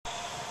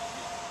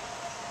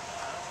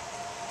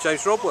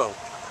James Rodwell,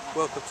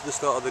 welcome to the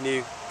start of the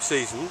new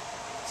season.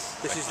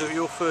 This is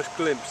your first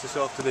glimpse this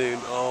afternoon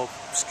of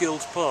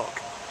Skills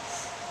Park,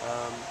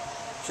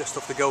 just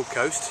off the Gold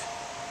Coast.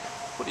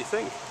 What do you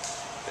think?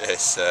 Yeah,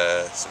 it's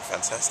a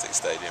fantastic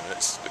stadium. It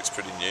looks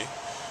pretty new.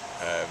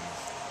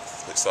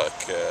 Looks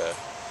like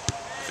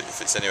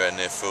if it's anywhere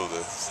near full, the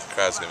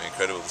crowd's going to be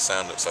incredible. The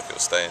sound looks like it'll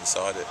stay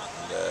inside it,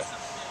 and the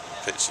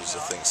pitch is, I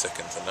think,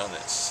 second to none.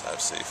 It's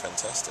absolutely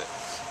fantastic.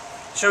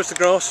 Show us the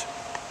grass.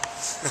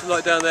 What's it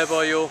like down there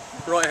by your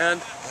right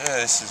hand?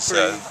 Yeah, this is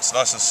it's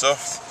nice and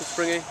soft. It's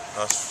springy.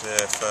 Nice,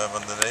 firm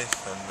underneath,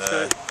 and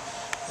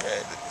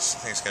yeah, I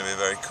think it's going to be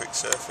a very quick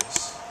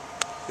surface.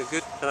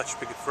 Good. And that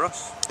should be good for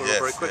us. We're all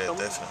very quick on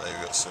it. Definitely.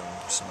 We've got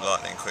some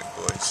lightning quick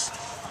boys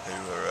who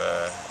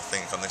are, I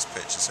think, on this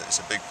pitch.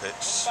 It's a big pitch.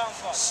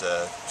 It's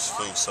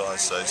full size,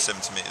 so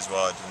 70 metres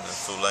wide and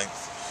full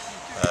length.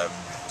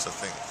 So I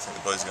think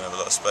the boys are going to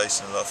have a lot of space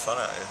and a lot of fun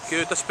out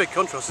here. Good. That's a big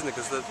contrast, isn't it?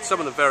 Because some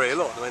of them vary a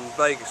lot. I mean,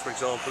 Vegas, for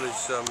example, is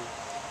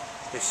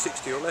 60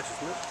 or less,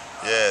 isn't it?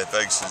 Yeah,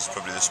 Vegas is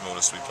probably the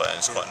smallest we play,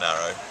 and it's quite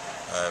narrow.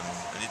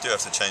 And you do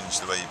have to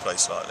change the way you play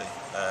slightly.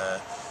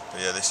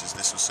 But yeah, this will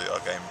suit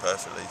our game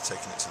perfectly,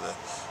 taking it to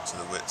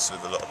the widths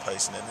with a lot of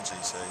pace and energy.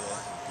 So yeah,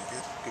 it'll be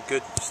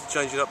good. Good. Just to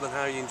change it up, then,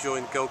 how are you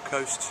enjoying Gold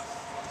Coast?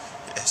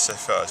 Yeah, so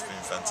far it's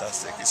been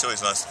fantastic. It's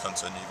always nice to come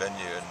to a new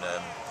venue, and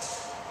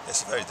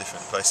it's a very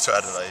different place to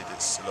Adelaide.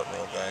 It's a lot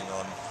more going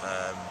on.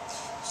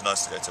 It's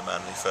nice to go to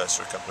Manly first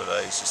for a couple of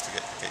days just to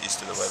get used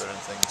to the weather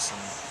and things,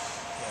 and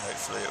yeah,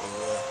 hopefully it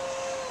will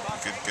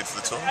be good for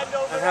the tournament.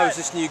 And how is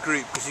this new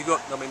group? Because you've got,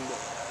 I mean,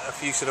 a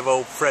few sort of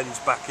old friends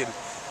back in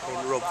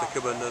Rob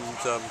Vickerman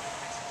and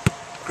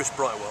Chris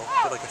Brightwell,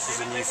 but I guess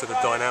there's a new sort of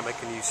dynamic,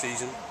 a new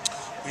season.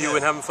 Have you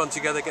been having fun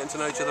together, getting to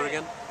know each other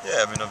again?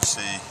 Yeah, I mean,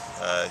 obviously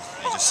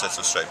you just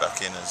settle straight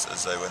back in as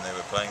they when they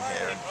were playing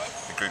here, and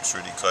the group's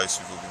really close.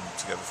 We've all been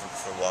together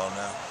for a while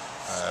now.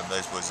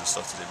 Those boys have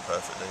slotted in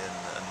perfectly,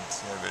 and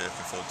really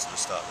looking forward to the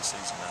start of the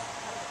season now.